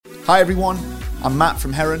Hi everyone, I'm Matt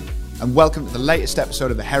from Heron, and welcome to the latest episode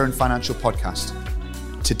of the Heron Financial Podcast.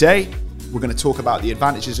 Today, we're going to talk about the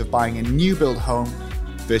advantages of buying a new build home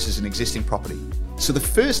versus an existing property. So the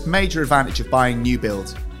first major advantage of buying new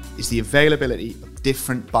build is the availability of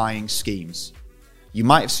different buying schemes. You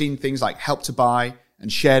might have seen things like Help to Buy and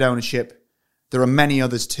shared ownership. There are many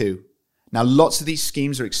others too. Now, lots of these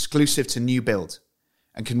schemes are exclusive to new build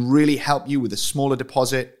and can really help you with a smaller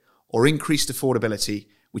deposit or increased affordability,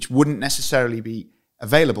 which wouldn't necessarily be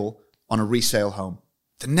available on a resale home.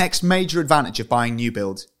 The next major advantage of buying new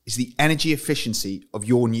build is the energy efficiency of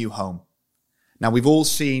your new home. Now, we've all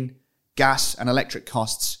seen gas and electric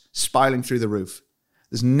costs spiraling through the roof.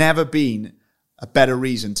 There's never been a better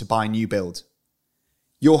reason to buy new build.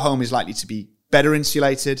 Your home is likely to be better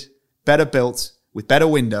insulated, better built, with better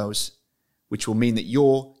windows, which will mean that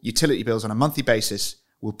your utility bills on a monthly basis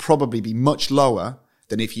will probably be much lower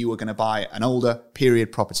than if you were going to buy an older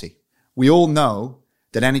period property. We all know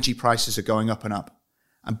that energy prices are going up,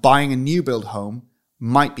 and buying a new build home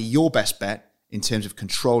might be your best bet in terms of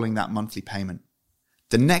controlling that monthly payment.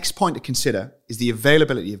 The next point to consider is the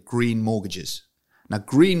availability of green mortgages. Now,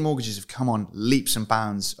 green mortgages have come on leaps and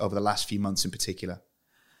bounds over the last few months in particular.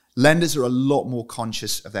 Lenders are a lot more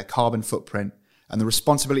conscious of their carbon footprint and the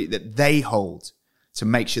responsibility that they hold to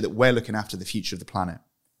make sure that we're looking after the future of the planet.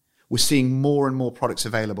 We're seeing more and more products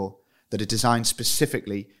available that are designed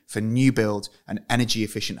specifically for new build and energy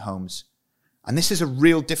efficient homes. And this is a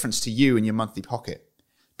real difference to you in your monthly pocket,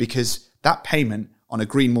 because that payment on a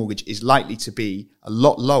green mortgage is likely to be a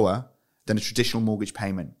lot lower than a traditional mortgage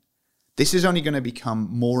payment. This is only going to become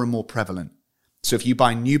more and more prevalent. So if you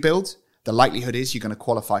buy new build, the likelihood is you're going to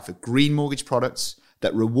qualify for green mortgage products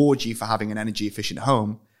that reward you for having an energy efficient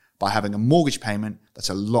home by having a mortgage payment that's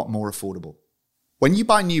a lot more affordable. When you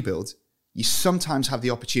buy new build, you sometimes have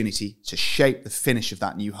the opportunity to shape the finish of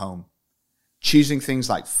that new home, choosing things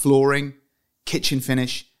like flooring, kitchen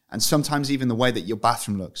finish, and sometimes even the way that your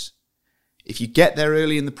bathroom looks. If you get there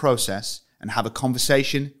early in the process and have a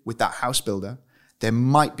conversation with that house builder, there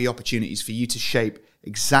might be opportunities for you to shape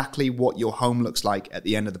exactly what your home looks like at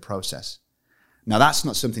the end of the process. Now, that's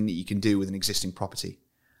not something that you can do with an existing property.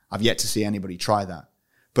 I've yet to see anybody try that.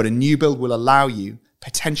 But a new build will allow you,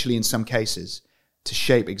 potentially in some cases, to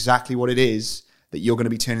shape exactly what it is that you're going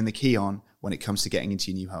to be turning the key on when it comes to getting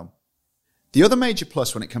into your new home. The other major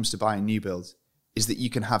plus when it comes to buying new build is that you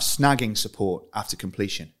can have snagging support after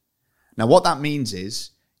completion. Now, what that means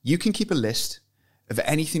is you can keep a list of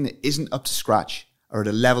anything that isn't up to scratch or at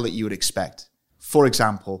a level that you would expect. For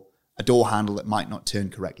example, a door handle that might not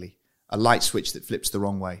turn correctly, a light switch that flips the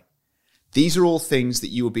wrong way. These are all things that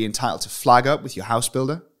you will be entitled to flag up with your house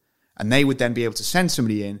builder, and they would then be able to send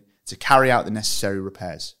somebody in to carry out the necessary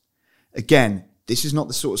repairs. Again, this is not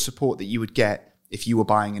the sort of support that you would get if you were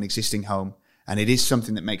buying an existing home, and it is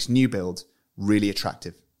something that makes new build really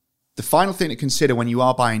attractive. The final thing to consider when you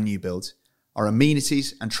are buying new build are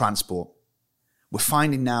amenities and transport. We're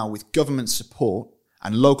finding now with government support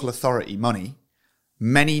and local authority money,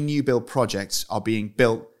 many new build projects are being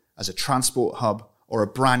built as a transport hub or a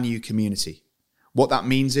brand new community. What that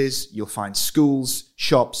means is you'll find schools,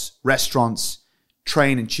 shops, restaurants,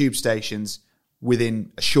 train and tube stations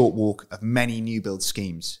within a short walk of many new build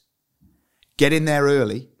schemes. Get in there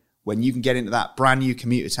early when you can get into that brand new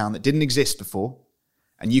commuter town that didn't exist before,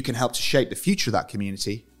 and you can help to shape the future of that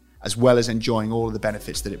community as well as enjoying all of the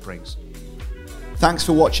benefits that it brings. Thanks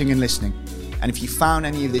for watching and listening. And if you found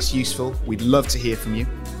any of this useful, we'd love to hear from you.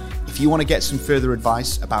 If you want to get some further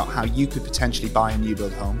advice about how you could potentially buy a new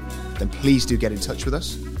build home, then please do get in touch with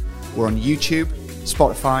us. We're on YouTube,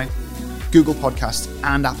 Spotify, Google Podcasts,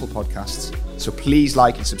 and Apple Podcasts. So please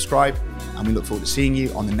like and subscribe, and we look forward to seeing you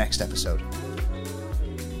on the next episode.